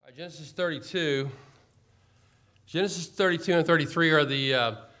Genesis 32. Genesis 32 and 33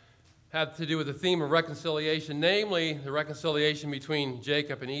 are have to do with the theme of reconciliation, namely the reconciliation between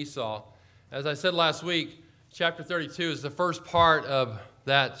Jacob and Esau. As I said last week, chapter 32 is the first part of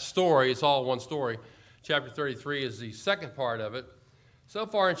that story. It's all one story. Chapter 33 is the second part of it. So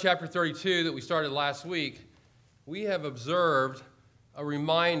far in chapter 32 that we started last week, we have observed a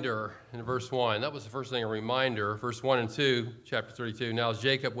reminder in verse 1. That was the first thing, a reminder. Verse 1 and 2, chapter 32. Now as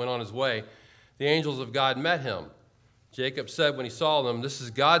Jacob went on his way, the angels of God met him. Jacob said when he saw them, "This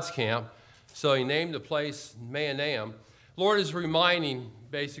is God's camp." So he named the place Mahanaim. Lord is reminding,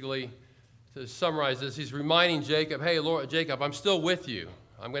 basically, to summarize this, he's reminding Jacob, hey, Lord, Jacob, I'm still with you.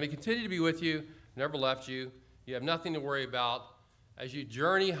 I'm going to continue to be with you. Never left you. You have nothing to worry about. As you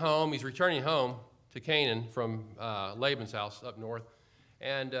journey home, he's returning home to Canaan from Laban's house up north.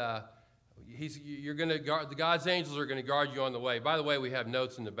 And you're going to guard, the God's angels are going to guard you on the way. By the way, we have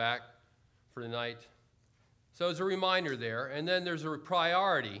notes in the back for tonight. So it's a reminder there. And then there's a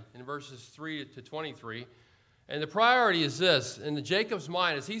priority in verses 3 to 23. And the priority is this. In Jacob's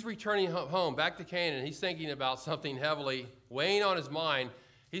mind, as he's returning home back to Canaan, he's thinking about something heavily weighing on his mind.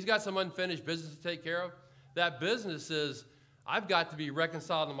 He's got some unfinished business to take care of. That business is, I've got to be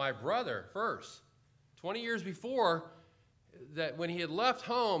reconciled to my brother first. 20 years before, that when he had left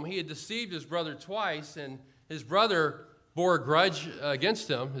home, he had deceived his brother twice, and his brother bore a grudge against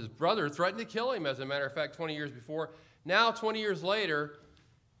him. His brother threatened to kill him, as a matter of fact, 20 years before. Now, 20 years later,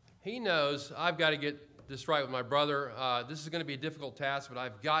 he knows, I've got to get this right with my brother. This is going to be a difficult task, but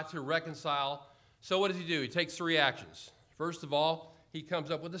I've got to reconcile. So what does he do? He takes three actions. First of all, he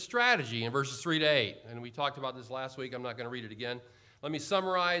comes up with a strategy in verses 3 to 8. And we talked about this last week. I'm not going to read it again. Let me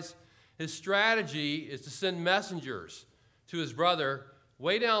summarize. His strategy is to send messengers to his brother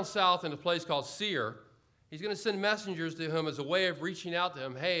way down south in a place called Seir. He's going to send messengers to him as a way of reaching out to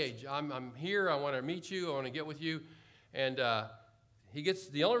him. Hey, I'm here. I want to meet you. I want to get with you. And he gets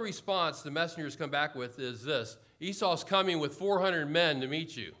the only response the messengers come back with is this: Esau's coming with 400 men to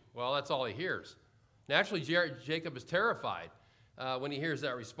meet you. Well, that's all he hears. Naturally, Jacob is terrified when he hears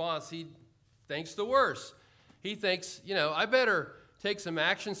that response. He thinks the worst. He thinks, I better take some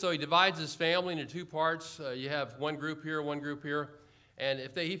action. So he divides his family into two parts. You have one group here, one group here. And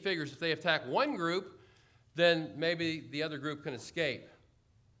he figures if they attack one group, then maybe the other group can escape.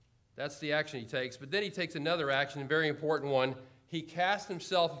 That's the action he takes. But then he takes another action, a very important one. He cast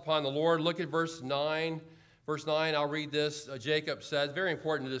himself upon the Lord. Look at verse 9. Verse 9, I'll read this. Jacob says, very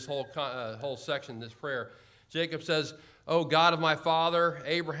important to this whole section, this prayer. Jacob says, "O God of my father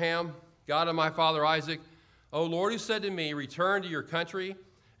Abraham, God of my father Isaac, O Lord, who said to me, return to your country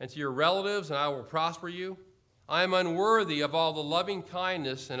and to your relatives, and I will prosper you. I am unworthy of all the loving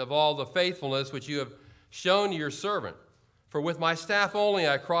kindness and of all the faithfulness which you have shown to your servant. For with my staff only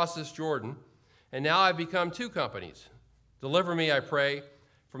I crossed this Jordan, and now I've become two companies. Deliver me, I pray,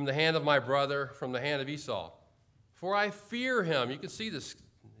 from the hand of my brother, from the hand of Esau. For I fear him." You can see this,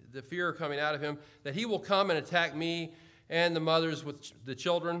 the fear coming out of him, "that he will come and attack me and the mothers with the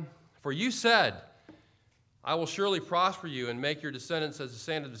children. For you said, I will surely prosper you and make your descendants as the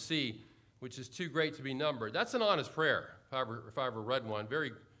sand of the sea, which is too great to be numbered." That's an honest prayer, if I ever read one.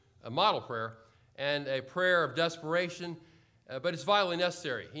 A model prayer, and a prayer of desperation, but it's vitally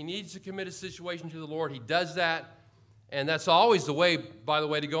necessary. He needs to commit his situation to the Lord. He does that, and that's always the way, by the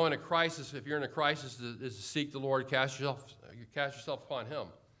way, to go in a crisis. If you're in a crisis, is to seek the Lord, cast yourself upon him.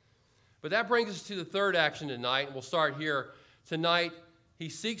 But that brings us to the third action tonight, and we'll start here. Tonight, he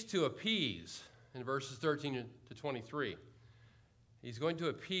seeks to appease in verses 13 to 23. He's going to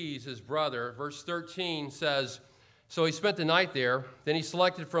appease his brother. Verse 13 says, "So he spent the night there. Then he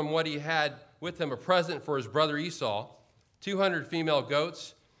selected from what he had with him a present for his brother Esau, 200 female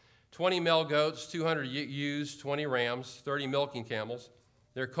goats, 20 male goats, 200 ewes, 20 rams, 30 milking camels,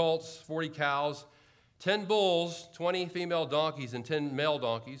 their colts, 40 cows, 10 bulls, 20 female donkeys, and 10 male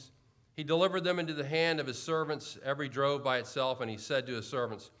donkeys. He delivered them into the hand of his servants, every drove by itself, and he said to his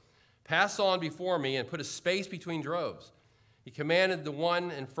servants, 'Pass on before me and put a space between droves.' He commanded the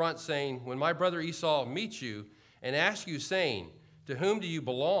one in front, saying, 'When my brother Esau meets you and asks you, saying, to whom do you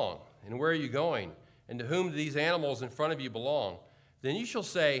belong, and where are you going, and to whom do these animals in front of you belong? Then you shall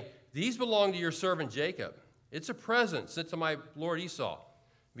say, these belong to your servant Jacob. It's a present sent to my lord Esau.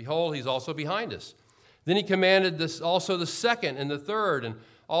 Behold, he's also behind us.' Then he commanded this also the second and the third, and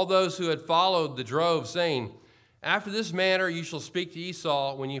all those who had followed the drove, saying, 'After this manner you shall speak to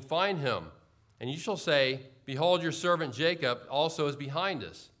Esau when you find him, and you shall say, behold, your servant Jacob also is behind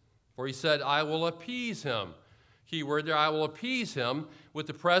us. For he said, I will appease him.'" Key word there, "I will appease him with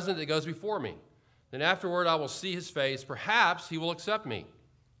the present that goes before me. Then afterward I will see his face. Perhaps he will accept me."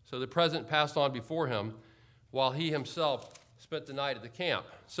 So the present passed on before him, while he himself spent the night at the camp.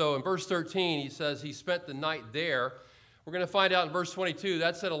 So in verse 13, he says he spent the night there. We're going to find out in verse 22,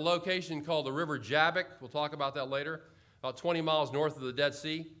 that's at a location called the River Jabbok. We'll talk about that later, about 20 miles north of the Dead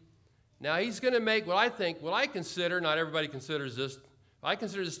Sea. Now he's going to make what I consider, not everybody considers this, I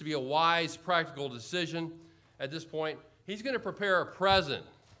consider this to be a wise, practical decision at this point. He's going to prepare a present,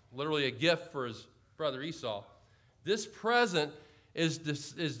 literally a gift for his brother Esau. This present is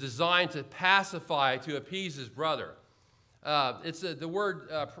designed to pacify, to appease his brother. The word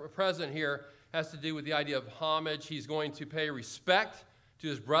present here has to do with the idea of homage. He's going to pay respect to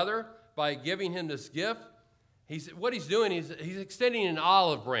his brother by giving him this gift. What he's doing is he's extending an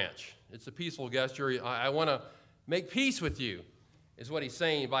olive branch. It's a peaceful gesture. I want to make peace with you, is what he's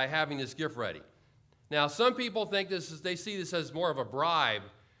saying by having this gift ready. Now, some people think they see this as more of a bribe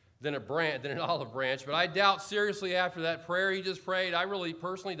than an olive branch, but I doubt seriously after that prayer he just prayed, I really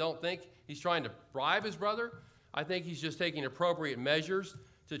personally don't think he's trying to bribe his brother. I think he's just taking appropriate measures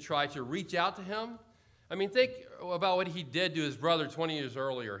to try to reach out to him. I mean, think about what he did to his brother 20 years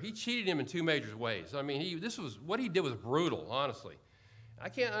earlier. He cheated him in two major ways. I mean, what he did was brutal, honestly. I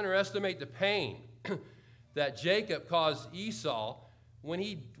can't underestimate the pain that Jacob caused Esau what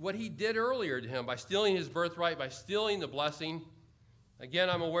he did earlier to him by stealing his birthright, by stealing the blessing.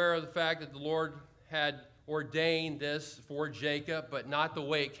 Again, I'm aware of the fact that the Lord had ordained this for Jacob, but not the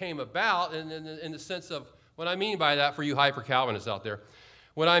way it came about, and in the sense of what I mean by that for you hyper-Calvinists out there.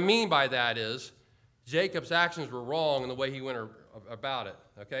 What I mean by that is Jacob's actions were wrong in the way he went about it,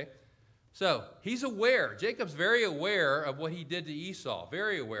 okay? So he's aware. Jacob's very aware of what he did to Esau,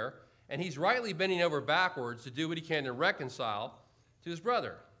 very aware, and he's rightly bending over backwards to do what he can to reconcile to his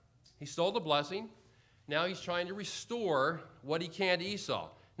brother. He stole the blessing. Now he's trying to restore what he can to Esau.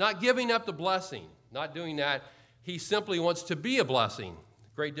 Not giving up the blessing, not doing that. He simply wants to be a blessing.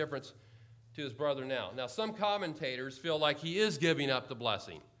 Great difference to his brother now. Now, some commentators feel like he is giving up the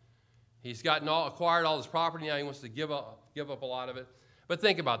blessing. He's acquired all his property, now he wants to give up a lot of it. But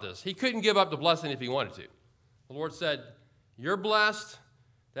think about this. He couldn't give up the blessing if he wanted to. The Lord said, you're blessed.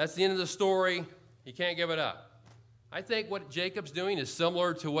 That's the end of the story. He can't give it up. I think what Jacob's doing is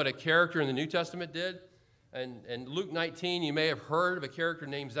similar to what a character in the New Testament did. And in Luke 19, you may have heard of a character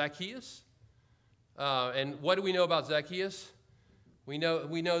named Zacchaeus. And what do we know about Zacchaeus? We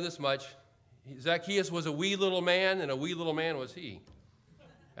know this much. Zacchaeus was a wee little man, and a wee little man was he.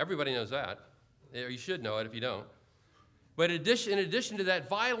 Everybody knows that. You should know it if you don't. But in addition to that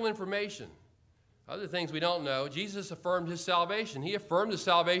vital information, other things we don't know, Jesus affirmed his salvation. He affirmed the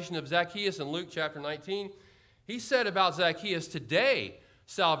salvation of Zacchaeus in Luke chapter 19. He said about Zacchaeus, today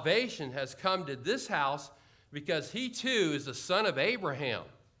salvation has come to this house because he too is the son of Abraham.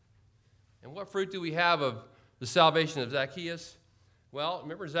 And what fruit do we have of the salvation of Zacchaeus? Well,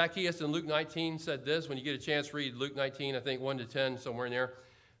 remember Zacchaeus in Luke 19 said this. When you get a chance, read Luke 19, I think 1 to 10, somewhere in there.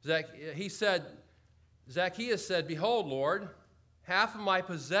 Zacchaeus said, behold, Lord, half of my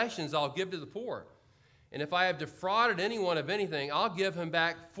possessions I'll give to the poor. And if I have defrauded anyone of anything, I'll give him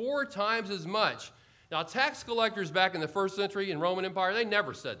back 4 times as much. Now, tax collectors back in the first century in Roman Empire, they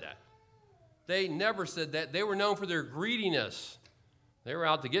never said that. They never said that. They were known for their greediness. They were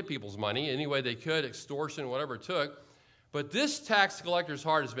out to get people's money any way they could, extortion, whatever it took. But this tax collector's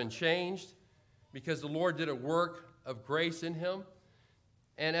heart has been changed because the Lord did a work of grace in him.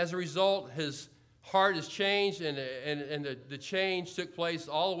 And as a result, his heart is changed, and the change took place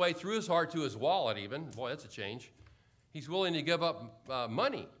all the way through his heart to his wallet even. Boy, that's a change. He's willing to give up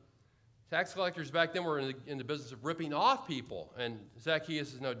money. Tax collectors back then were in the business of ripping off people, and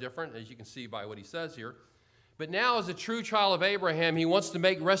Zacchaeus is no different, as you can see by what he says here. But now, as a true child of Abraham, he wants to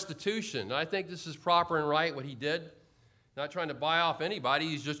make restitution. And I think this is proper and right, what he did. Not trying to buy off anybody.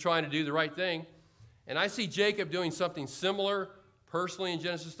 He's just trying to do the right thing. And I see Jacob doing something similar personally in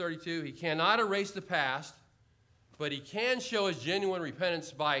Genesis 32. He cannot erase the past, but he can show his genuine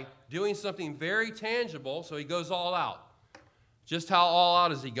repentance by doing something very tangible, so he goes all out. Just how all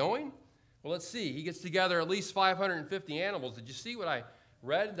out is he going? Well, let's see. He gets together at least 550 animals. Did you see what I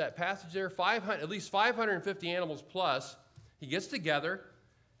read, that passage there? At least 550 animals plus. He gets together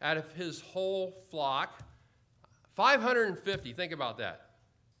out of his whole flock. 550, think about that.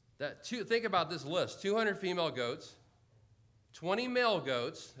 Think about this list. 200 female goats, 20 male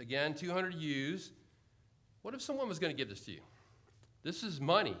goats, again, 200 ewes. What if someone was going to give this to you? This is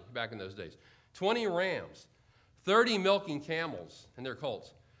money back in those days. 20 rams, 30 milking camels and their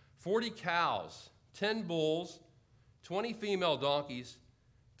colts, 40 cows, 10 bulls, 20 female donkeys,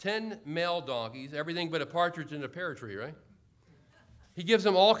 10 male donkeys, everything but a partridge in a pear tree, right? He gives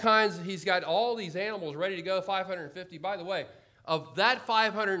them all kinds. He's got all these animals ready to go, 550. By the way, of that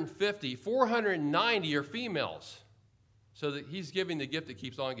 550, 490 are females. So that he's giving the gift that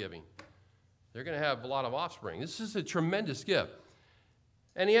keeps on giving. They're going to have a lot of offspring. This is a tremendous gift.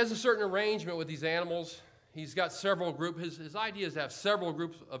 And he has a certain arrangement with these animals. He's got several groups. His idea is to have several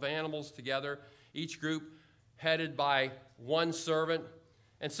groups of animals together, each group headed by one servant.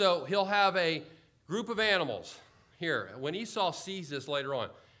 And so he'll have a group of animals here. When Esau sees this later on,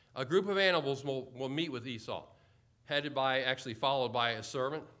 a group of animals will meet with Esau, followed by a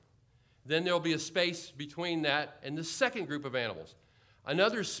servant. Then there'll be a space between that and the second group of animals.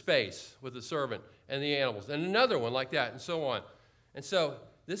 Another space with the servant and the animals, and another one like that, and so on. And so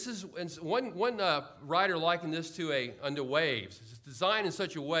this is one writer likened this to unto waves. It's designed in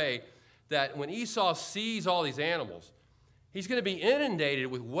such a way that when Esau sees all these animals, he's going to be inundated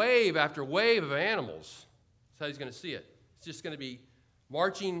with wave after wave of animals. That's how he's going to see it. It's just going to be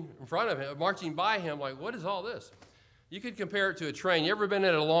marching in front of him, marching by him like, what is all this? You could compare it to a train. You ever been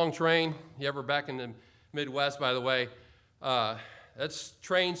in a long train? You ever back in the Midwest, by the way? That's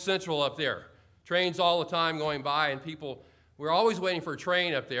train central up there. Trains all the time going by, and we're always waiting for a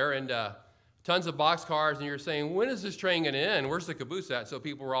train up there, and tons of boxcars, and you're saying, when is this train going to end? Where's the caboose at? So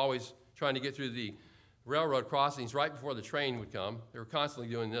people were always trying to get through the railroad crossings right before the train would come. They were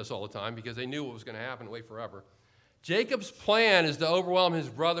constantly doing this all the time because they knew what was going to happen, wait forever. Jacob's plan is to overwhelm his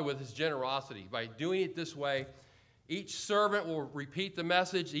brother with his generosity. By doing it this way, each servant will repeat the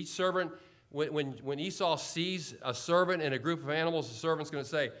message. Each servant, when Esau sees a servant and a group of animals, the servant's going to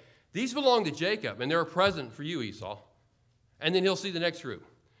say, these belong to Jacob, and they're a present for you, Esau. And then he'll see the next group.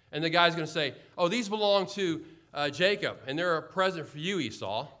 And the guy's going to say, oh, these belong to Jacob, and they're a present for you,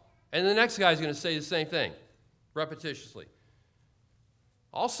 Esau. And the next guy's going to say the same thing, repetitiously.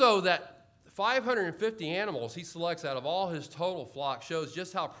 Also, that 550 animals he selects out of all his total flock shows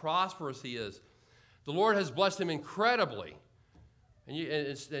just how prosperous he is. The Lord has blessed him incredibly. And you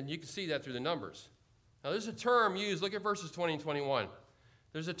can see that through the numbers. Now, there's a term used. Look at verses 20 and 21.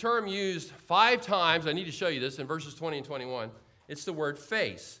 There's a term used 5 times. I need to show you this in verses 20 and 21. It's the word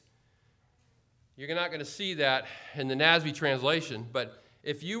face. You're not going to see that in the NASB translation, but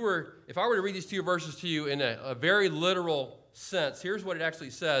if I were to read these 2 verses to you in a very literal sense, here's what it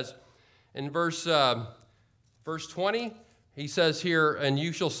actually says. In verse 20, he says here, and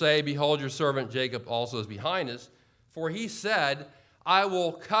you shall say, behold, your servant Jacob also is behind us. For he said, I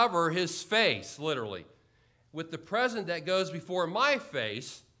will cover his face, literally, with the present that goes before my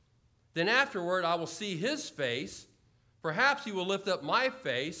face. Then afterward I will see his face. Perhaps he will lift up my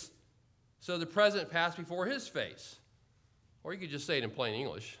face, so the present pass before his face. Or you could just say it in plain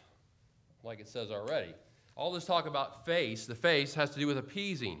English, like it says already. All this talk about face, the face has to do with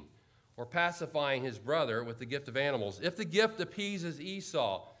appeasing or pacifying his brother with the gift of animals. If the gift appeases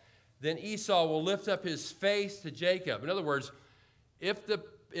Esau, then Esau will lift up his face to Jacob. In other words,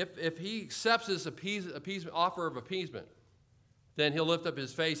 if he accepts this offer of appeasement, then he'll lift up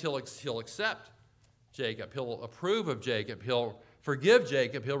his face, he'll accept Jacob, he'll approve of Jacob, he'll forgive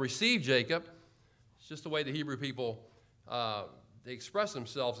Jacob, he'll receive Jacob. It's just the way the Hebrew people they express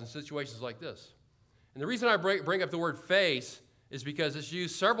themselves in situations like this. And the reason I bring up the word face is because it's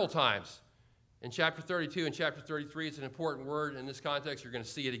used several times. In chapter 32 and chapter 33, it's an important word in this context. You're going to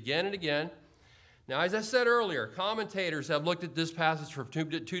see it again and again. Now, as I said earlier, commentators have looked at this passage from two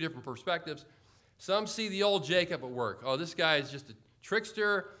different perspectives. Some see the old Jacob at work. Oh, this guy is just a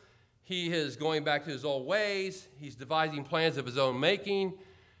trickster. He is going back to his old ways. He's devising plans of his own making.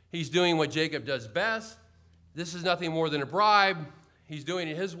 He's doing what Jacob does best. This is nothing more than a bribe. He's doing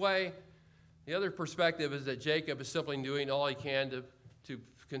it his way. The other perspective is that Jacob is simply doing all he can to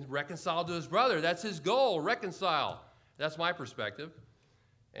reconcile to his brother. That's his goal, reconcile. That's my perspective.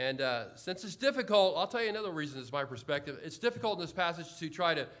 And since it's difficult, I'll tell you another reason it's my perspective. It's difficult in this passage to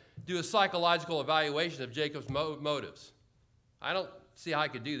try to do a psychological evaluation of Jacob's motives. I don't see how I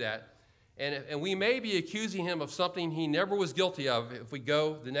could do that. And we may be accusing him of something he never was guilty of if we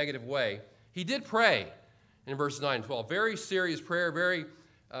go the negative way. He did pray in verses 9 and 12. Very serious prayer,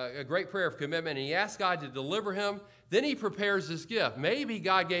 a great prayer of commitment. And he asked God to deliver him. Then he prepares this gift. Maybe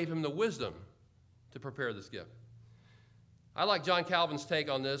God gave him the wisdom to prepare this gift. I like John Calvin's take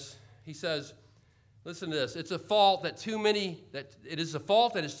on this. He says, listen to this. It is a fault that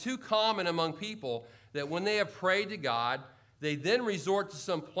is too common among people that when they have prayed to God, they then resort to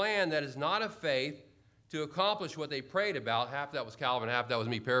some plan that is not of faith to accomplish what they prayed about. Half that was Calvin, half that was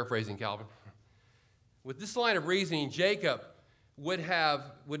me paraphrasing Calvin. With this line of reasoning, Jacob would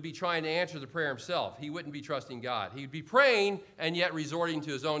be trying to answer the prayer himself. He wouldn't be trusting God. He would be praying and yet resorting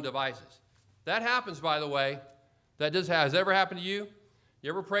to his own devices. That happens, by the way. That does have. Has it ever happened to you?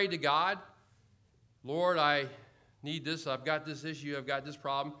 You ever prayed to God? Lord, I need this, I've got this issue, I've got this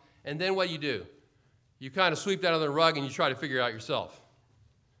problem. And then what do? You kind of sweep that under the rug and you try to figure it out yourself.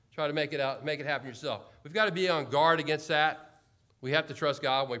 Try to make it happen yourself. We've got to be on guard against that. We have to trust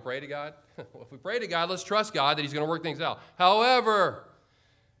God when we pray to God. Well, if we pray to God, let's trust God that he's going to work things out. However,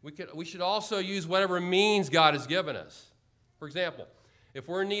 we should also use whatever means God has given us. For example, if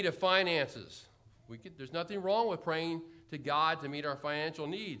we're in need of finances, there's nothing wrong with praying to God to meet our financial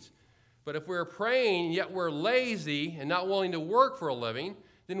needs. But if we're praying, yet we're lazy and not willing to work for a living,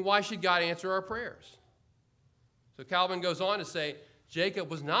 then why should God answer our prayers? So Calvin goes on to say,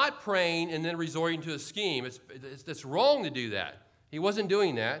 Jacob was not praying and then resorting to a scheme. It's wrong to do that. He wasn't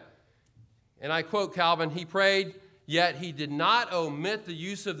doing that. And I quote Calvin, he prayed, yet he did not omit the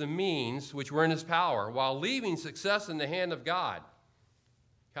use of the means which were in his power, while leaving success in the hand of God.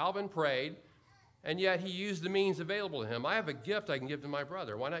 Calvin prayed, and yet he used the means available to him. I have a gift I can give to my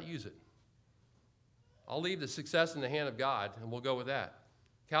brother. Why not use it? I'll leave the success in the hand of God, and we'll go with that.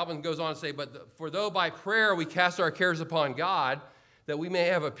 Calvin goes on to say, for though by prayer we cast our cares upon God, that we may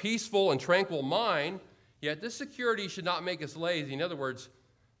have a peaceful and tranquil mind, yet this security should not make us lazy. In other words,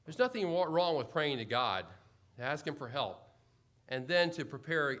 there's nothing wrong with praying to God, to ask him for help, and then to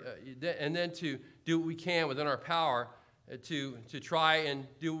prepare, and then to do what we can within our power to try and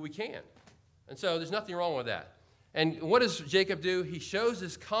do what we can. And so there's nothing wrong with that. And what does Jacob do? He shows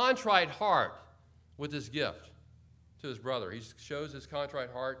his contrite heart with his gift to his brother. He shows his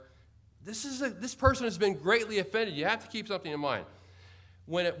contrite heart. This person has been greatly offended. You have to keep something in mind.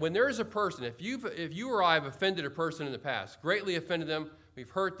 When there is a person, if you or I have offended a person in the past, greatly offended them, we've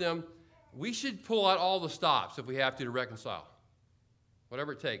hurt them, we should pull out all the stops if we have to reconcile,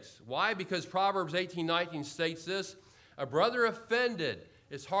 whatever it takes. Why? Because Proverbs 18:19 states this, a brother offended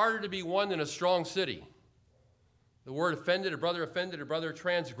is harder to be won than a strong city. The word offended, a brother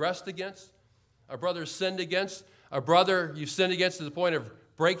transgressed against, a brother sinned against, a brother you sinned against to the point of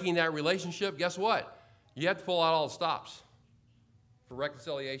breaking that relationship. Guess what? You have to pull out all the stops for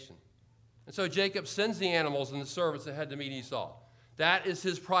reconciliation. And so Jacob sends the animals and the servants ahead to meet Esau. That is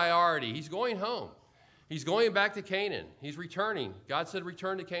his priority. He's going home. He's going back to Canaan. He's returning. God said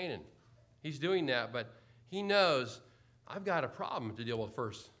return to Canaan. He's doing that, but he knows I've got a problem to deal with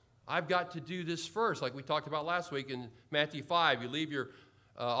first. I've got to do this first, like we talked about last week in Matthew 5. You leave your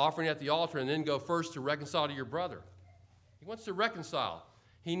offering at the altar and then go first to reconcile to your brother. He wants to reconcile.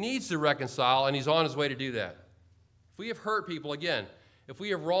 He needs to reconcile, and he's on his way to do that. If we have hurt people, again, if we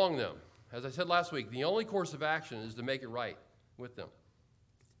have wronged them, as I said last week, the only course of action is to make it right with them.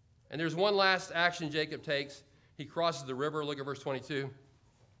 And there's one last action Jacob takes. He crosses the river. Look at verse 22.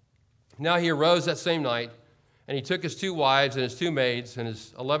 Now he arose that same night, and he took his 2 wives and his 2 maids and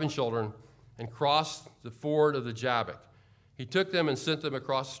his 11 children and crossed the ford of the Jabbok. He took them and sent them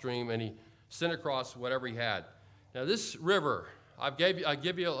across the stream, and he sent across whatever he had. Now this river, I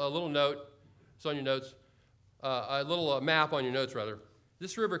give you a little note. It's on your notes. A little map on your notes, rather.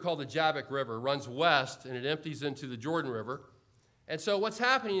 This river called the Jabbok River runs west, and it empties into the Jordan River. And so what's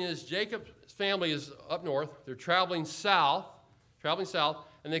happening is Jacob's family is up north. They're traveling south,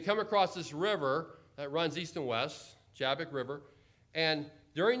 and they come across this river that runs east and west, Jabbok River. And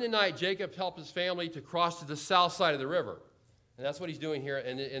during the night, Jacob helped his family to cross to the south side of the river. And that's what he's doing here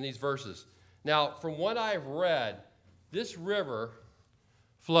in these verses. Now, from what I've read, this river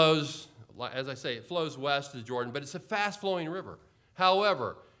flows, as I say, it flows west to the Jordan, but it's a fast-flowing river.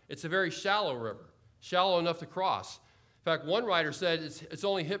 However, it's a very shallow river, shallow enough to cross. In fact, one writer said it's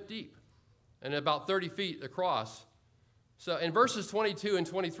only hip deep and about 30 feet across. So in verses 22 and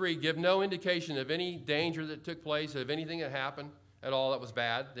 23 give no indication of any danger that took place, of anything that happened at all that was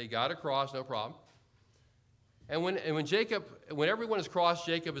bad. They got across, no problem. And when everyone is crossed,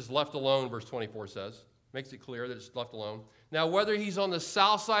 Jacob is left alone, verse 24 says. Makes it clear that it's left alone. Now, whether he's on the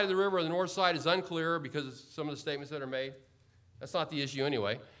south side of the river or the north side is unclear because of some of the statements that are made. That's not the issue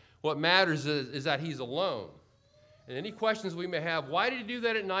anyway. What matters is that he's alone. And any questions we may have, why did he do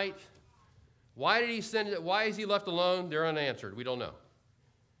that at night? Why is he left alone? They're unanswered. We don't know.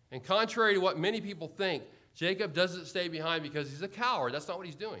 And contrary to what many people think, Jacob doesn't stay behind because he's a coward. That's not what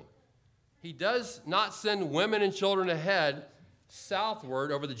he's doing. He does not send women and children ahead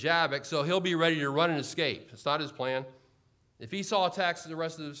southward over the Jabbok, so he'll be ready to run and escape. It's not his plan. If Esau attacks the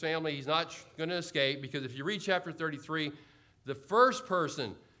rest of his family, he's not going to escape, because if you read chapter 33, the first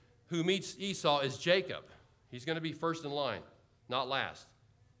person who meets Esau is Jacob. He's going to be first in line, not last.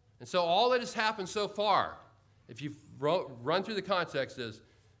 And so all that has happened so far, if you run through the context, is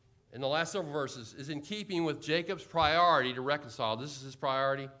in the last several verses, is in keeping with Jacob's priority to reconcile. This is his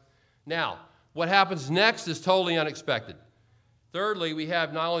priority. Now, what happens next is totally unexpected. Thirdly, we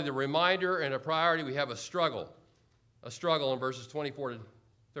have not only the reminder and a priority, we have a struggle. a struggle in verses 24 to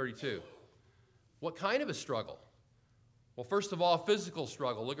 32. What kind of a struggle? Well, first of all, a physical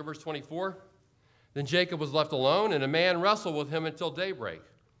struggle. Look at verse 24. Then Jacob was left alone, and a man wrestled with him until daybreak.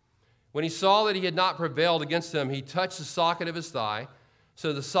 When he saw that he had not prevailed against him, he touched the socket of his thigh.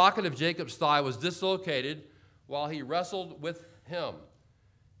 So the socket of Jacob's thigh was dislocated while he wrestled with him.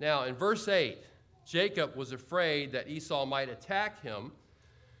 Now, in verse 8, Jacob was afraid that Esau might attack him.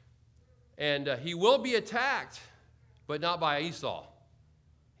 And he will be attacked, but not by Esau.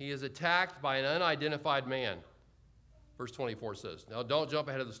 He is attacked by an unidentified man, verse 24 says. Now, don't jump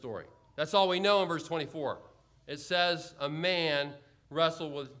ahead of the story. That's all we know in verse 24. It says a man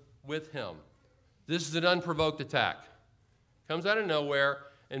wrestled with him. This is an unprovoked attack. Comes out of nowhere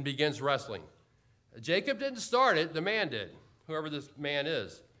and begins wrestling. Jacob didn't start it, the man did, whoever this man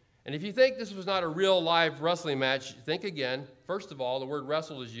is. And if you think this was not a real live wrestling match, think again. First of all, the word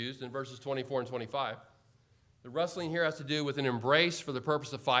wrestle is used in verses 24 and 25. The wrestling here has to do with an embrace for the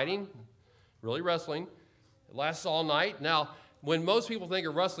purpose of fighting, really wrestling. It lasts all night. Now, when most people think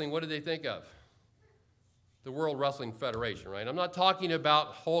of wrestling, what do they think of? The World Wrestling Federation, right? I'm not talking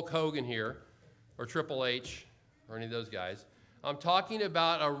about Hulk Hogan here or Triple H or any of those guys. I'm talking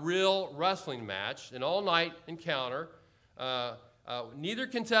about a real wrestling match, an all-night encounter. Neither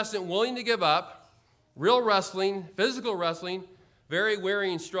contestant willing to give up. Real wrestling, physical wrestling, very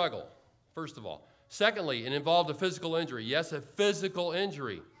wearying struggle, first of all. Secondly, it involved a physical injury. Yes, a physical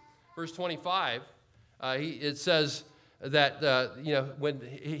injury. Verse 25, it says that, when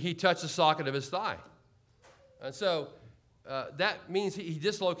he touched the socket of his thigh. And so that means he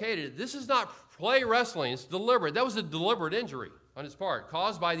dislocated it. This is not play wrestling. It's deliberate. That was a deliberate injury on his part,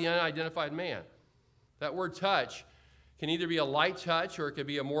 caused by the unidentified man. That word touch can either be a light touch or it could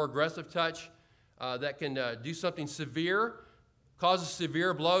be a more aggressive touch that can do something severe, cause a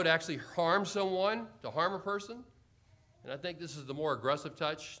severe blow to actually harm someone, to harm a person. And I think this is the more aggressive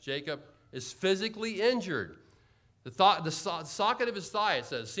touch. Jacob is physically injured. The socket of his thigh, it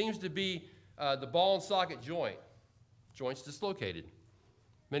says, seems to be the ball and socket joint. Joint's dislocated.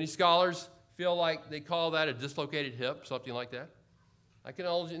 Many scholars feel like they call that a dislocated hip, something like that.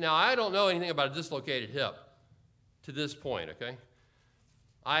 Now, I don't know anything about a dislocated hip to this point, okay?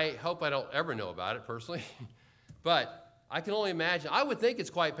 I hope I don't ever know about it personally. But I can only imagine. I would think it's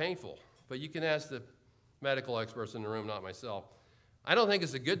quite painful, but you can ask the medical experts in the room, not myself. I don't think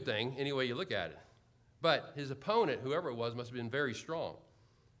it's a good thing any way you look at it. But his opponent, whoever it was, must have been very strong.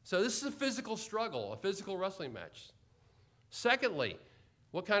 So this is a physical struggle, a physical wrestling match. Secondly,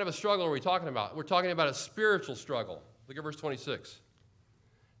 what kind of a struggle are we talking about? We're talking about a spiritual struggle. Look at verse 26.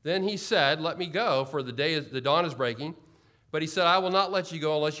 Then he said, "Let me go, for the dawn is breaking." But he said, "I will not let you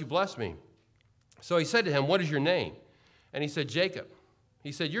go unless you bless me." So he said to him, "What is your name?" And he said, "Jacob."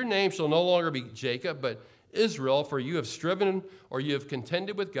 He said, "Your name shall no longer be Jacob, but Israel, for you have striven, or you have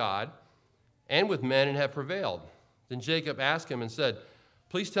contended with God and with men and have prevailed." Then Jacob asked him and said,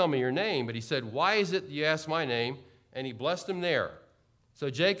 "Please tell me your name." But he said, "Why is it that you ask my name?" And he blessed him there. So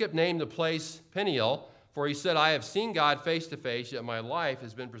Jacob named the place Peniel, for he said, "I have seen God face to face, yet my life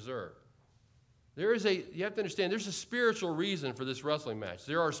has been preserved." You have to understand, there's a spiritual reason for this wrestling match.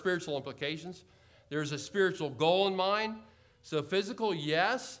 There are spiritual implications. There's a spiritual goal in mind. So physical,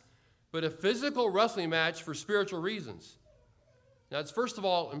 yes, but a physical wrestling match for spiritual reasons. Now, it's first of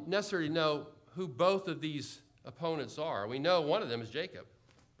all necessary to know who both of these opponents are. We know one of them is Jacob,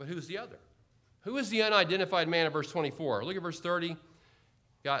 but who's the other? Who is the unidentified man in verse 24? Look at verse 30.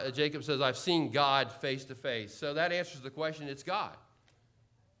 Jacob says, "I've seen God face to face." So that answers the question, it's God.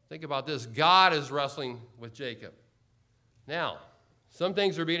 Think about this. God is wrestling with Jacob. Now, some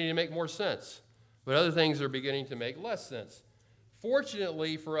things are beginning to make more sense, but other things are beginning to make less sense.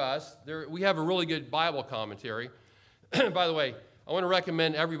 Fortunately for us, we have a really good Bible commentary. By the way, I want to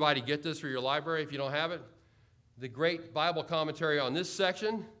recommend everybody get this for your library if you don't have it. The great Bible commentary on this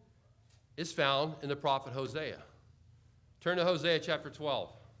section is found in the prophet Hosea. Turn to Hosea chapter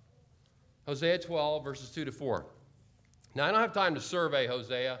 12. Hosea 12, verses 2 to 4. Now, I don't have time to survey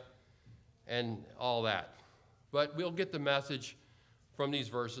Hosea and all that, but we'll get the message from these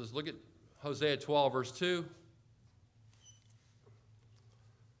verses. Look at Hosea 12, verse 2.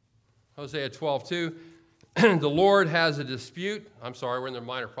 Hosea 12, 2. The Lord has a dispute. I'm sorry, we're in the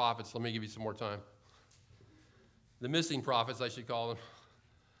minor prophets. Let me give you some more time. The missing prophets, I should call them.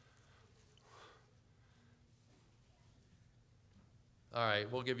 All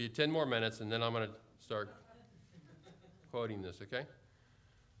right, we'll give you 10 more minutes, and then I'm going to start quoting this, okay?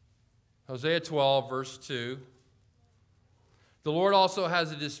 Hosea 12, verse 2. The Lord also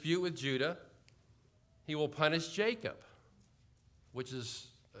has a dispute with Judah. He will punish Jacob, which is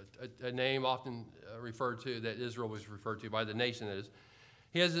a name often referred to, that Israel was referred to by the nation that is.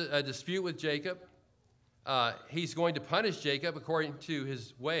 He has a dispute with Jacob. He's going to punish Jacob according to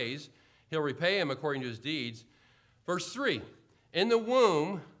his ways. He'll repay him according to his deeds. Verse 3, in the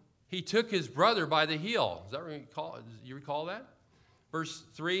womb, he took his brother by the heel. Does that you recall that? Verse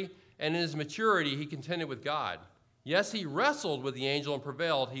 3, and in his maturity, he contended with God. Yes, he wrestled with the angel and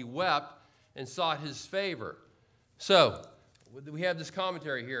prevailed. He wept and sought his favor. So, we have this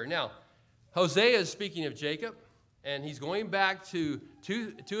commentary here. Now, Hosea is speaking of Jacob, and he's going back to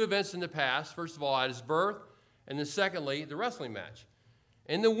two events in the past. First of all, at his birth, and then secondly, the wrestling match.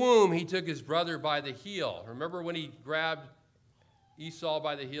 In the womb, he took his brother by the heel. Remember when he grabbed Esau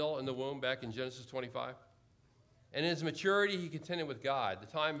by the heel in the womb back in Genesis 25? And in his maturity, he contended with God. The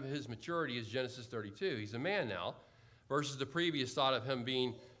time of his maturity is Genesis 32. He's a man now, versus the previous thought of him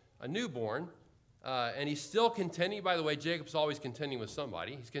being a newborn. And he's still contending. By the way, Jacob's always contending with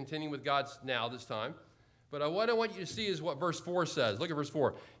somebody. He's contending with God now this time. But what I want you to see is what verse 4 says. Look at verse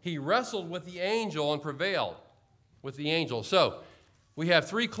 4. He wrestled with the angel and prevailed with the angel. So we have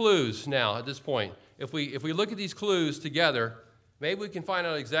three clues now at this point. If we look at these clues together, maybe we can find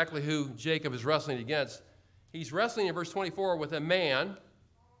out exactly who Jacob is wrestling against. He's wrestling in verse 24 with a man.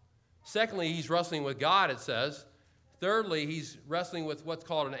 Secondly, he's wrestling with God, it says. Thirdly, he's wrestling with what's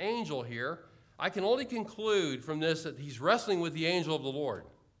called an angel here. I can only conclude from this that he's wrestling with the angel of the Lord.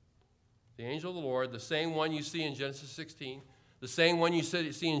 The angel of the Lord, the same one you see in Genesis 16, the same one you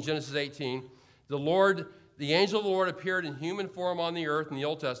see in Genesis 18. The angel of the Lord appeared in human form on the earth in the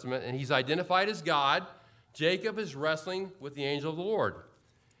Old Testament, and he's identified as God. Jacob is wrestling with the angel of the Lord.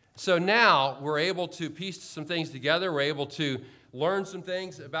 So now we're able to piece some things together. We're able to learn some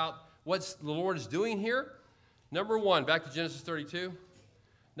things about what the Lord is doing here. Number one, back to Genesis 32.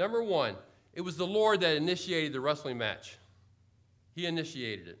 Number one, it was the Lord that initiated the wrestling match. He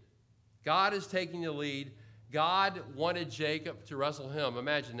initiated it. God is taking the lead. God wanted Jacob to wrestle him.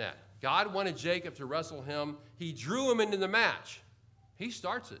 Imagine that. God wanted Jacob to wrestle him. He drew him into the match. He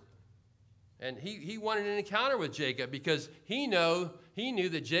starts it. And he wanted an encounter with Jacob because he knew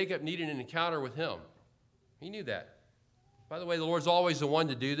that Jacob needed an encounter with him. He knew that. By the way, the Lord's always the one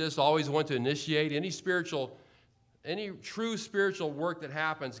to do this, always the one to initiate. Any true spiritual work that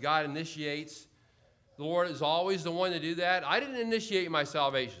happens, God initiates. The Lord is always the one to do that. I didn't initiate my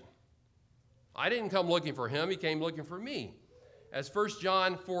salvation. I didn't come looking for him. He came looking for me. As 1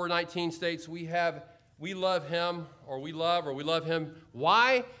 John 4:19 states, we love him, or we love him.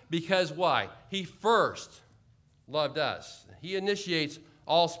 Why? Because why? He first loved us. He initiates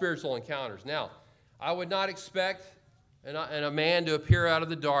all spiritual encounters. Now, I would not expect a man to appear out of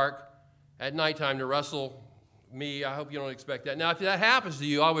the dark at nighttime to wrestle me. I hope you don't expect that. Now, if that happens to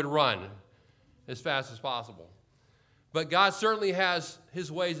you, I would run as fast as possible. But God certainly has his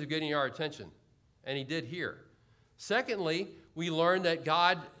ways of getting our attention, and he did here. Secondly, we learned that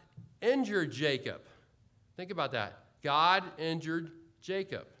God injured Jacob. Think about that. God injured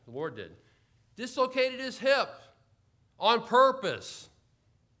Jacob. The Lord did. Dislocated his hip on purpose.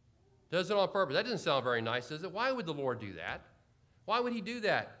 Does it on purpose. That doesn't sound very nice, does it? Why would the Lord do that? Why would he do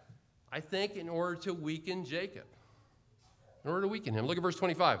that? I think in order to weaken Jacob. In order to weaken him. Look at verse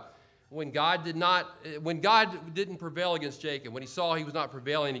 25. When God didn't prevail against Jacob, when he saw he was not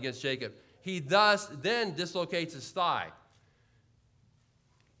prevailing against Jacob, he thus then dislocates his thigh.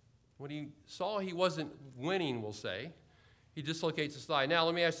 When he saw he wasn't winning, we'll say, he dislocates his thigh. Now,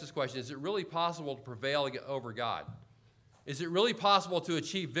 let me ask this question. Is it really possible to prevail over God? Is it really possible to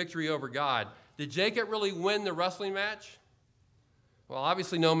achieve victory over God? Did Jacob really win the wrestling match? Well,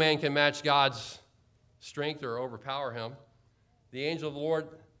 obviously no man can match God's strength or overpower him. The angel of the Lord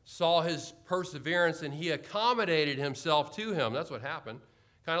saw his perseverance, and he accommodated himself to him. That's what happened.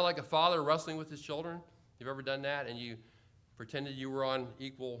 Kind of like a father wrestling with his children. You've ever done that, and you pretended you were on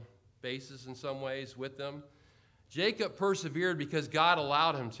equal basis in some ways with them? Jacob persevered because God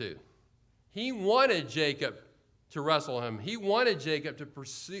allowed him to. He wanted Jacob to wrestle him. He wanted Jacob to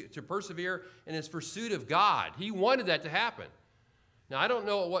persevere in his pursuit of God. He wanted that to happen. Now, I don't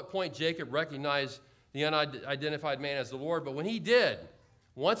know at what point Jacob recognized the unidentified man as the Lord, but when he did,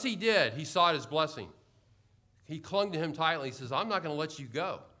 once he did, he sought his blessing. He clung to him tightly. He says, I'm not going to let you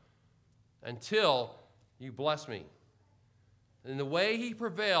go until you bless me. And the way he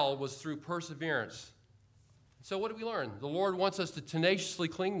prevailed was through perseverance. So what do we learn? The Lord wants us to tenaciously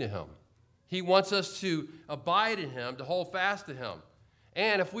cling to him. He wants us to abide in him, to hold fast to him.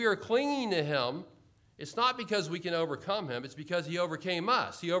 And if we are clinging to him, it's not because we can overcome him. It's because he overcame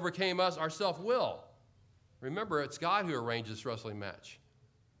us. He overcame us, our self-will. Remember, it's God who arranged this wrestling match.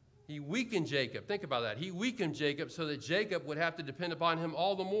 He weakened Jacob. Think about that. He weakened Jacob so that Jacob would have to depend upon him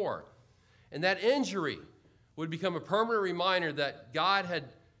all the more. And that injury would become a permanent reminder that God had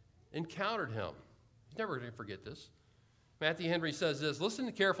encountered him. He's never going to forget this. Matthew Henry says this.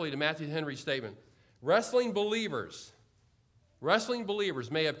 Listen carefully to Matthew Henry's statement. Wrestling believers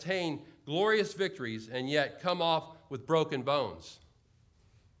may obtain glorious victories and yet come off with broken bones.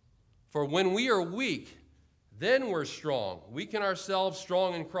 For when we are weak, then we're strong. Weaken ourselves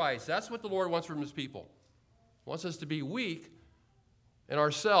strong in Christ. That's what the Lord wants from his people. He wants us to be weak in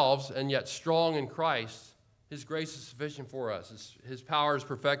ourselves and yet strong in Christ. His grace is sufficient for us. His power is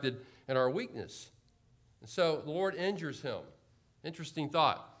perfected in our weakness. And so the Lord injures him. Interesting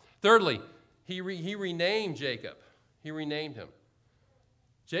thought. Thirdly, he renamed Jacob. He renamed him.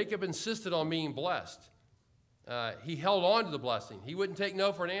 Jacob insisted on being blessed. He held on to the blessing. He wouldn't take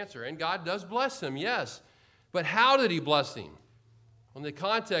no for an answer. And God does bless him, yes. But how did he bless him? Well, the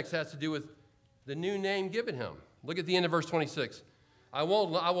context has to do with the new name given him. Look at the end of verse 26. I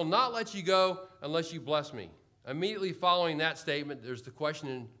will not let you go unless you bless me. Immediately following that statement, there's the question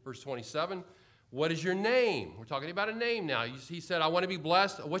in verse 27. What is your name? We're talking about a name now. He said, I want to be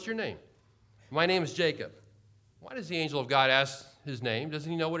blessed. What's your name? My name is Jacob. Why does the angel of God ask his name?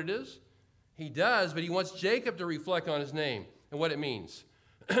 Doesn't he know what it is? He does, but he wants Jacob to reflect on his name and what it means.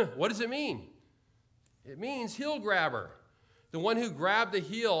 What does it mean? It means heel grabber. The one who grabbed the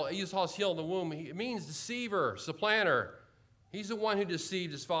heel, Esau's heel in the womb, it means deceiver, supplanter. He's the one who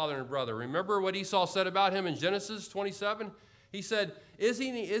deceived his father and brother. Remember what Esau said about him in Genesis 27? He said,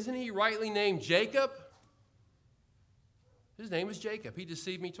 isn't he rightly named Jacob? His name is Jacob. He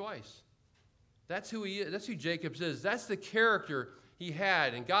deceived me twice. That's who he is. That's who Jacob is. That's the character he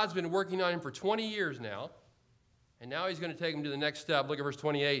had. And God's been working on him for 20 years now. And now he's going to take him to the next step. Look at verse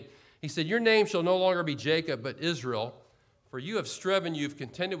 28. He said, your name shall no longer be Jacob, but Israel. For you have striven, you've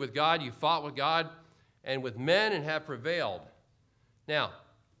contended with God, you fought with God and with men and have prevailed. Now,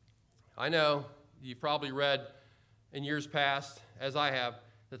 I know you've probably read in years past, as I have,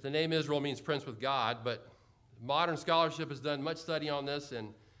 that the name Israel means prince with God, but modern scholarship has done much study on this, and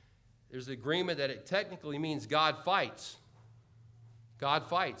there's agreement that it technically means God fights. God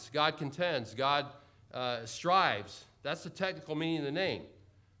fights. God contends. God strives. That's the technical meaning of the name.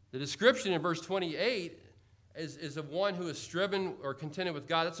 The description in verse 28 is of one who has striven or contended with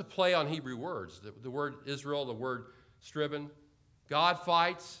God. That's a play on Hebrew words. The word Israel, the word striven. God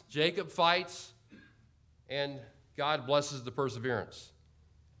fights, Jacob fights, and God blesses the perseverance.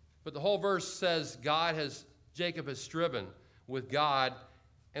 But the whole verse says Jacob has striven with God,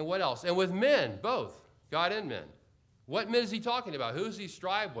 and what else? And with men, both, God and men. What men is he talking about? Who does he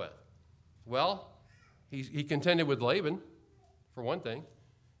strive with? Well, he contended with Laban, for one thing.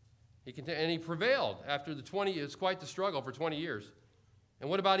 And he prevailed after it's quite the struggle for 20 years. And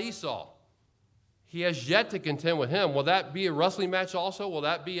what about Esau? He has yet to contend with him. Will that be a wrestling match also? Will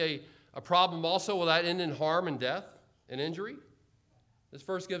that be a problem also? Will that end in harm and death and injury? This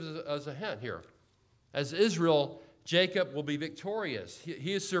verse gives us a hint here. As Israel, Jacob will be victorious.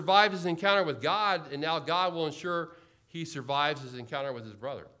 He has survived his encounter with God, and now God will ensure he survives his encounter with his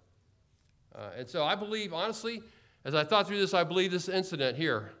brother. And so I believe, honestly, as I thought through this, I believe this incident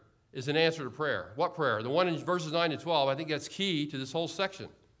here is an answer to prayer. What prayer? The one in verses 9 to 12, I think that's key to this whole section.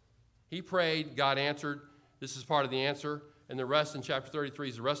 He prayed, God answered. This is part of the answer. And the rest in chapter 33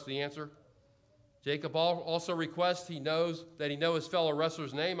 is the rest of the answer. Jacob also requests he know his fellow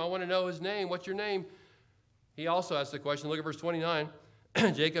wrestler's name. I want to know his name. What's your name? He also asked the question. Look at verse 29.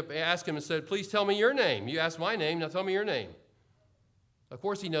 Jacob asked him and said, please tell me your name. You asked my name, now tell me your name. Of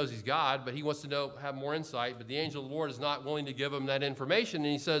course he knows he's God, but he wants to have more insight. But the angel of the Lord is not willing to give him that information.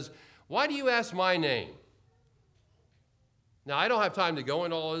 And he says, why do you ask my name? Now, I don't have time to go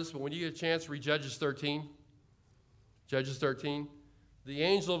into all this, but when you get a chance, read Judges 13. Judges 13. The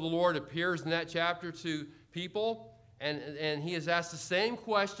angel of the Lord appears in that chapter to people, and he has asked the same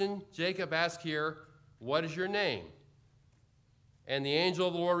question Jacob asked here, what is your name? And the angel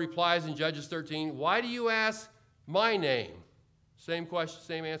of the Lord replies in Judges 13, why do you ask my name? Same question,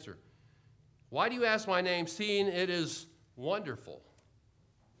 same answer. Why do you ask my name, seeing it is wonderful,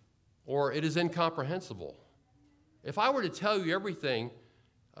 or it is incomprehensible? If I were to tell you everything,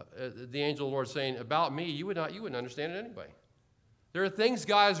 the angel of the Lord is saying, about me, you wouldn't understand it anyway. There are things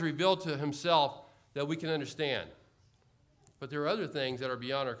God has revealed to himself that we can understand. But there are other things that are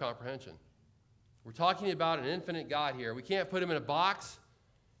beyond our comprehension. We're talking about an infinite God here. We can't put him in a box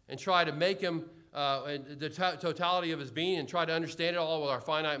and try to make him the totality of his being and try to understand it all with our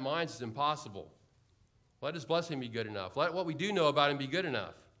finite minds. It's impossible. Let his blessing be good enough. Let what we do know about him be good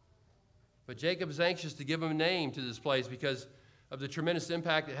enough. But Jacob is anxious to give him a name to this place because of the tremendous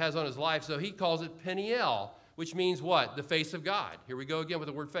impact it has on his life. So he calls it Peniel, which means what? The face of God. Here we go again with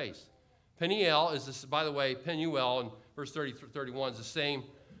the word face. Peniel is this, by the way, Penuel in verse 30 through 31 is the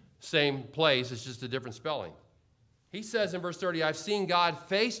same place. It's just a different spelling. He says in verse 30, I've seen God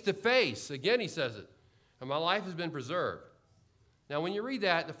face to face. Again, he says it. And my life has been preserved. Now, when you read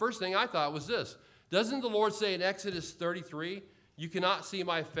that, the first thing I thought was this. Doesn't the Lord say in Exodus 33, you cannot see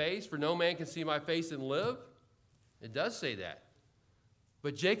my face, for no man can see my face and live? It does say that.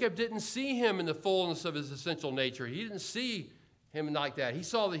 But Jacob didn't see him in the fullness of his essential nature. He didn't see him like that. He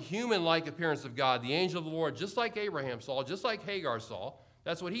saw the human-like appearance of God, the angel of the Lord, just like Abraham saw, just like Hagar saw.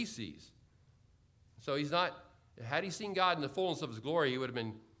 That's what he sees. So he's not, had he seen God in the fullness of his glory, he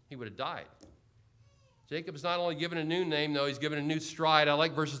would have died. Jacob's not only given a new name, though, he's given a new stride. I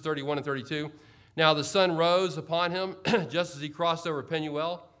like verses 31 and 32. Now the sun rose upon him just as he crossed over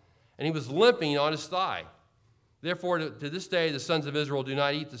Penuel, and he was limping on his thigh. Therefore, to this day, the sons of Israel do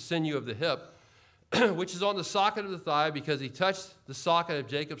not eat the sinew of the hip, which is on the socket of the thigh, because he touched the socket of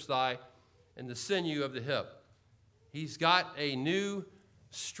Jacob's thigh and the sinew of the hip. He's got a new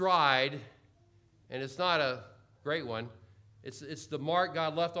stride, and it's not a great one. It's the mark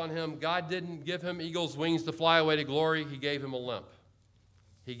God left on him. God didn't give him eagle's wings to fly away to glory. He gave him a limp.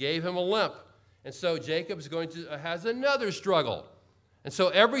 He gave him a limp. And so Jacob's has another struggle. And so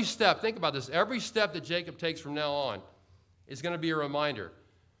every step, think about this, every step that Jacob takes from now on is going to be a reminder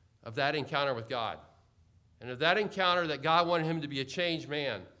of that encounter with God. And of that encounter that God wanted him to be a changed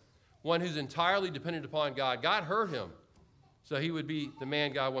man, one who's entirely dependent upon God. God hurt him, so he would be the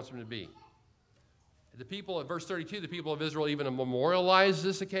man God wants him to be. The people, at verse 32, the people of Israel even memorialize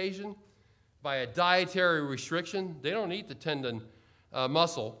this occasion by a dietary restriction. They don't eat the tendon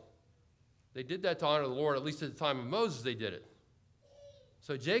muscle. They did that to honor the Lord, at least at the time of Moses they did it.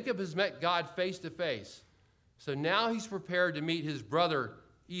 So Jacob has met God face to face. So now he's prepared to meet his brother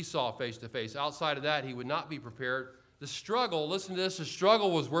Esau face to face. Outside of that, he would not be prepared. The struggle, listen to this, the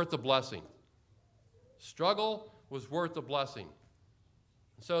struggle was worth the blessing. Struggle was worth the blessing.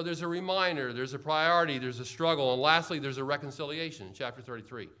 So there's a reminder, there's a priority, there's a struggle, and lastly, there's a reconciliation in chapter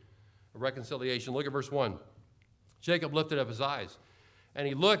 33. A reconciliation. Look at verse 1. Jacob lifted up his eyes, and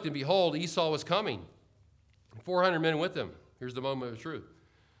he looked, and behold, Esau was coming, 400 men with him. Here's the moment of truth.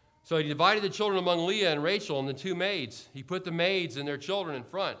 So he divided the children among Leah and Rachel and the two maids. He put the maids and their children in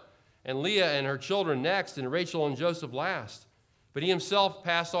front, and Leah and her children next, and Rachel and Joseph last. But he himself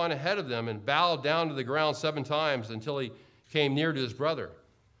passed on ahead of them and bowed down to the ground 7 times until he came near to his brother.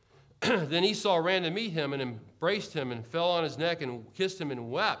 Then Esau ran to meet him and embraced him and fell on his neck and kissed him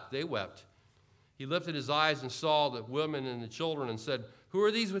and wept. They wept. He lifted his eyes and saw the women and the children and said, "Who are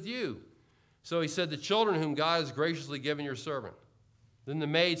these with you?" So he said, "The children whom God has graciously given your servant." Then the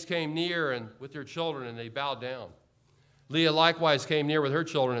maids came near and with their children, and they bowed down. Leah likewise came near with her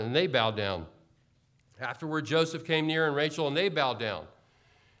children, and they bowed down. Afterward, Joseph came near, and Rachel, and they bowed down.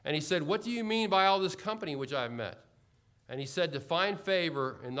 And he said, "What do you mean by all this company which I have met?" And he said, "To find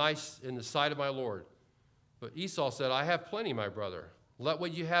favor in the sight of my Lord." But Esau said, "I have plenty, my brother. Let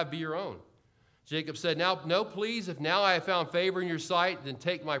what you have be your own." Jacob said, "No, please, if now I have found favor in your sight, then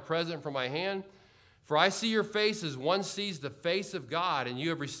take my present from my hand. For I see your face as one sees the face of God, and you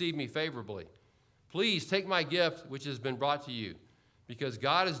have received me favorably. Please take my gift which has been brought to you, because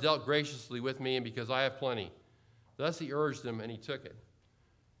God has dealt graciously with me, and because I have plenty." Thus he urged him, and he took it.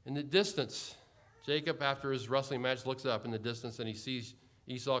 In the distance, Jacob, after his wrestling match, looks up in the distance, and he sees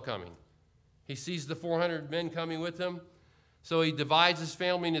Esau coming. He sees the 400 men coming with him, so he divides his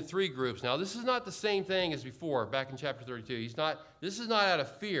family into 3 groups. Now, this is not the same thing as before, back in chapter 32. This is not out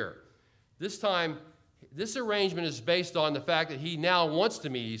of fear. This time, this arrangement is based on the fact that he now wants to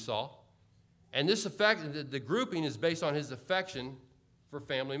meet Esau, and the grouping is based on his affection for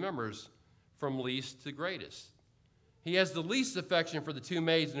family members, from least to greatest. He has the least affection for the 2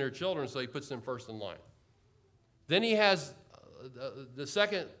 maids and their children, so he puts them first in line. Then he has the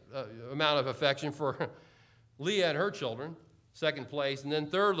second amount of affection for Leah and her children, second place. And then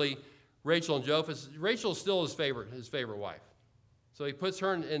thirdly, Rachel and Joseph. Rachel's still his favorite wife. So he puts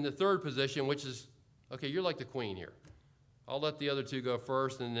her in the third position, which is, okay, you're like the queen here. I'll let the other 2 go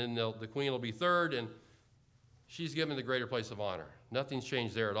first, and then the queen will be third, and she's given the greater place of honor. Nothing's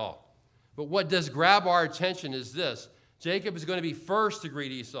changed there at all. But what does grab our attention is this. Jacob is going to be first to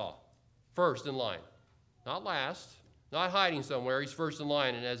greet Esau, first in line. Not last, not hiding somewhere. He's first in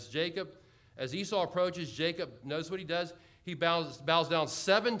line. And as Esau approaches, Jacob knows what he does. He bows down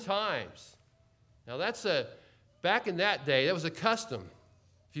 7 times. Now back in that day, that was a custom.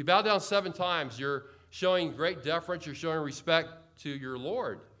 If you bow down 7 times, you're showing great deference, you're showing respect to your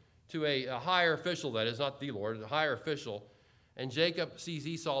Lord, to a higher official, that is, not the Lord, a higher official. And Jacob sees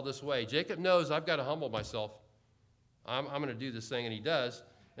Esau this way. Jacob knows, I've got to humble myself. I'm going to do this thing, and he does,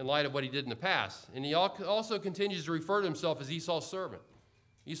 in light of what he did in the past. And he also continues to refer to himself as Esau's servant.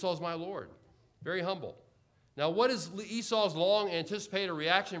 Esau's my Lord. Very humble. Now, what is Esau's long anticipated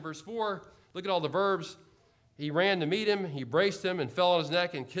reaction? Verse 4, look at all the verbs. He ran to meet him, he embraced him, and fell on his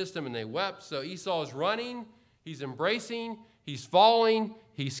neck and kissed him, and they wept. So Esau is running, he's embracing, he's falling,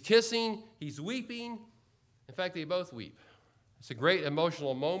 he's kissing, he's weeping. In fact, they both weep. It's a great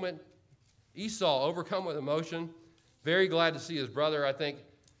emotional moment. Esau, overcome with emotion, very glad to see his brother. I think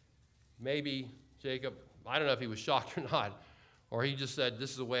maybe Jacob, I don't know if he was shocked or not, or he just said,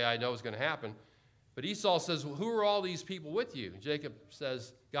 this is the way I know it's going to happen. But Esau says, well, who are all these people with you? Jacob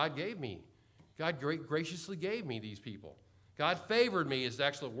says, God gave me. God graciously gave me these people. God favored me is the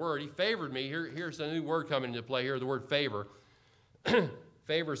actual word. He favored me. Here's a new word coming into play here, the word favor.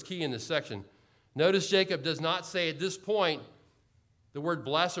 Favor is key in this section. Notice Jacob does not say at this point the word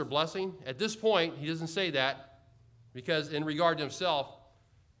bless or blessing. At this point, he doesn't say that because in regard to himself,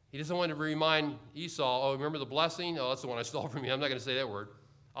 he doesn't want to remind Esau, oh, remember the blessing? Oh, that's the one I stole from you. I'm not going to say that word.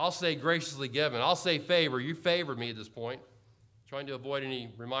 I'll say graciously given. I'll say favor. You favored me at this point. Trying to avoid any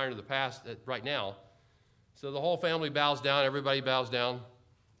reminder of the past right now. So the whole family bows down. Everybody bows down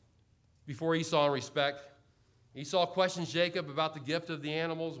before Esau in respect. Esau questions Jacob about the gift of the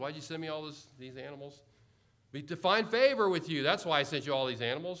animals. Why'd you send me all these animals? To find favor with you. That's why I sent you all these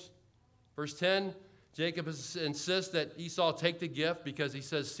animals. Verse 10, Jacob insists that Esau take the gift because he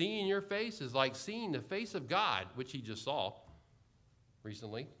says, seeing your face is like seeing the face of God, which he just saw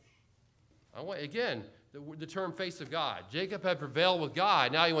recently. Again, the term face of God. Jacob had prevailed with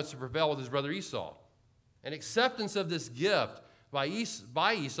God. Now he wants to prevail with his brother Esau. An acceptance of this gift by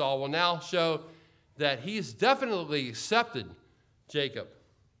Esau will now show that he has definitely accepted Jacob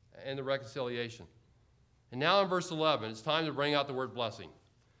and the reconciliation. And now in verse 11, it's time to bring out the word blessing.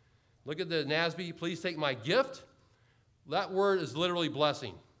 Look at the NASB. Please take my gift. That word is literally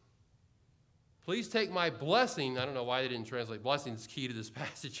blessing. Please take my blessing. I don't know why they didn't translate blessing. It's key to this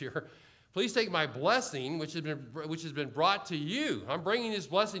passage here. Please take my blessing, which has been brought to you. I'm bringing this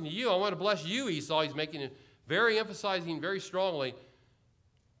blessing to you. I want to bless you, Esau. He's making it very emphasizing very strongly.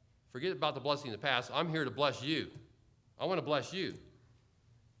 Forget about the blessing in the past. I'm here to bless you. I want to bless you.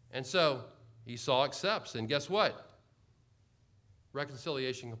 And so Esau accepts. And guess what?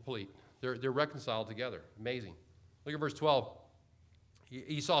 Reconciliation complete. They're reconciled together. Amazing. Look at verse 12.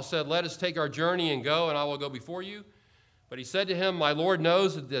 Esau said, let us take our journey and go, and I will go before you. But he said to him, my Lord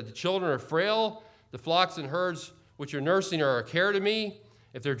knows that the children are frail. The flocks and herds which you're nursing are a care to me.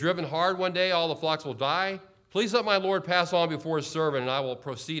 If they're driven hard one day, all the flocks will die. Please let my Lord pass on before his servant, and I will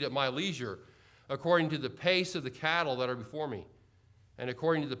proceed at my leisure, according to the pace of the cattle that are before me, and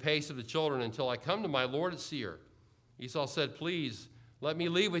according to the pace of the children, until I come to my Lord at Seir. Esau said, please let me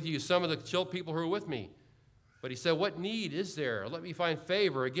leave with you some of the people who are with me. But he said, what need is there? Let me find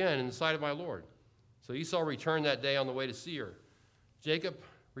favor again in the sight of my Lord. So Esau returned that day on the way to Seir. Jacob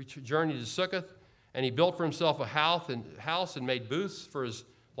journeyed to Succoth, and he built for himself a house and made booths for his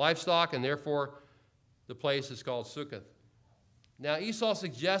livestock, and therefore the place is called Succoth. Now Esau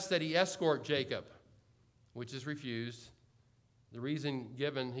suggests that he escort Jacob, which is refused. The reason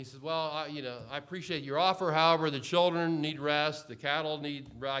given, he says, well, I appreciate your offer. However, the children need rest. The cattle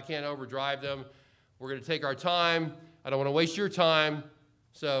I can't overdrive them. We're going to take our time. I don't want to waste your time.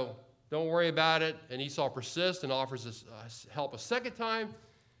 So don't worry about it. And Esau persists and offers us help a second time.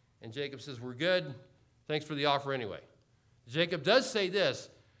 And Jacob says, we're good. Thanks for the offer anyway. Jacob does say this,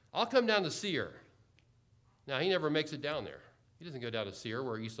 I'll come down to Seir. Now, he never makes it down there. He doesn't go down to Seir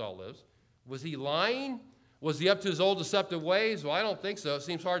where Esau lives. Was he lying? Was he up to his old deceptive ways? Well, I don't think so. It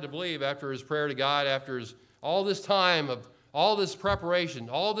seems hard to believe after his prayer to God, after all this time of all this preparation,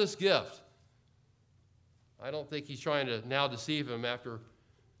 all this gift. I don't think he's trying to now deceive him after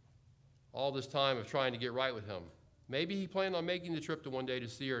all this time of trying to get right with him. Maybe he planned on making the trip to one day to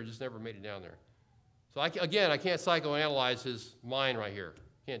Seir and just never made it down there. So I can't psychoanalyze his mind right here.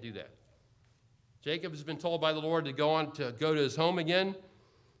 Can't do that. Jacob has been told by the Lord to go to his home again.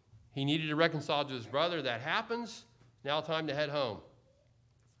 He needed to reconcile to his brother. That happens. Now time to head home.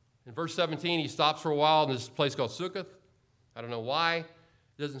 In verse 17, he stops for a while in this place called Succoth. I don't know why.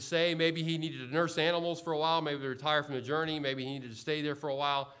 It doesn't say. Maybe he needed to nurse animals for a while. Maybe they were tired from the journey. Maybe he needed to stay there for a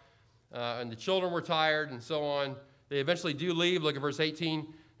while. And the children were tired and so on. They eventually do leave. Look at verse 18.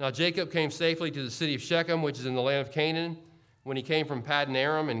 Now Jacob came safely to the city of Shechem, which is in the land of Canaan. When he came from Paddan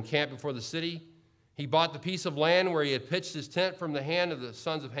Aram and camped before the city, he bought the piece of land where he had pitched his tent from the hand of the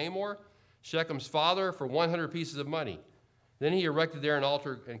sons of Hamor, Shechem's father, for 100 pieces of money. Then he erected there an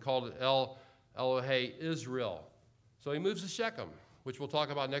altar and called it El Elohe Israel. So he moves to Shechem, which we'll talk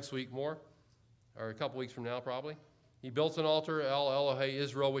about next week more, or a couple weeks from now probably. He built an altar, El Elohe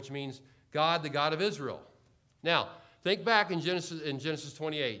Israel, which means God, the God of Israel. Now, think back in Genesis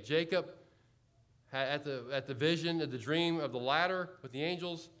 28. Jacob, at the vision, at the dream of the ladder with the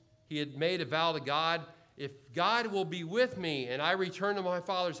angels, he had made a vow to God, if God will be with me and I return to my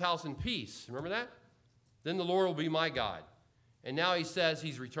father's house in peace, remember that? Then the Lord will be my God. And now he says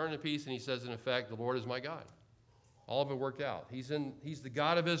he's returned to peace, and he says, in effect, the Lord is my God. All of it worked out. He's the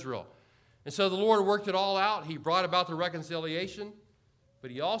God of Israel. And so the Lord worked it all out. He brought about the reconciliation,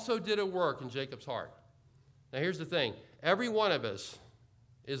 but he also did a work in Jacob's heart. Now here's the thing. Every one of us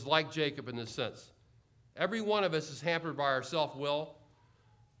is like Jacob in this sense. Every one of us is hampered by our self-will.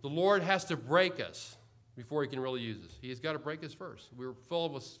 The Lord has to break us before he can really use us. He has got to break us first. We've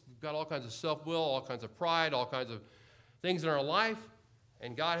got all kinds of self-will, all kinds of pride, all kinds of things in our life,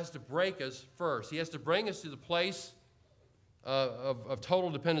 and God has to break us first. He has to bring us to the place of total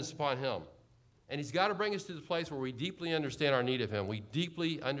dependence upon him. And he's got to bring us to the place where we deeply understand our need of him. We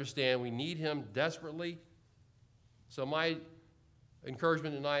deeply understand we need him desperately. So my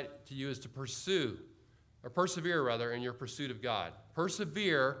encouragement tonight to you is to persevere in your pursuit of God.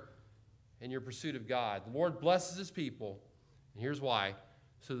 Persevere in your pursuit of God. The Lord blesses his people, and here's why,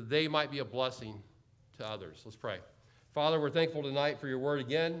 so that they might be a blessing to others. Let's pray. Father, we're thankful tonight for your word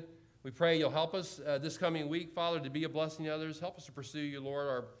again. We pray you'll help us this coming week, Father, to be a blessing to others. Help us to pursue you, Lord.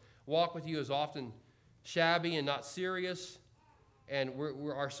 Our walk with you is often shabby and not serious, and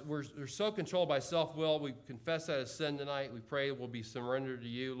we're so controlled by self-will. We confess that as sin tonight. We pray we'll be surrendered to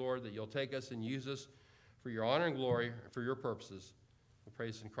you, Lord, that you'll take us and use us for your honor and glory and for your purposes. We pray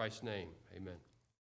this in Christ's name. Amen.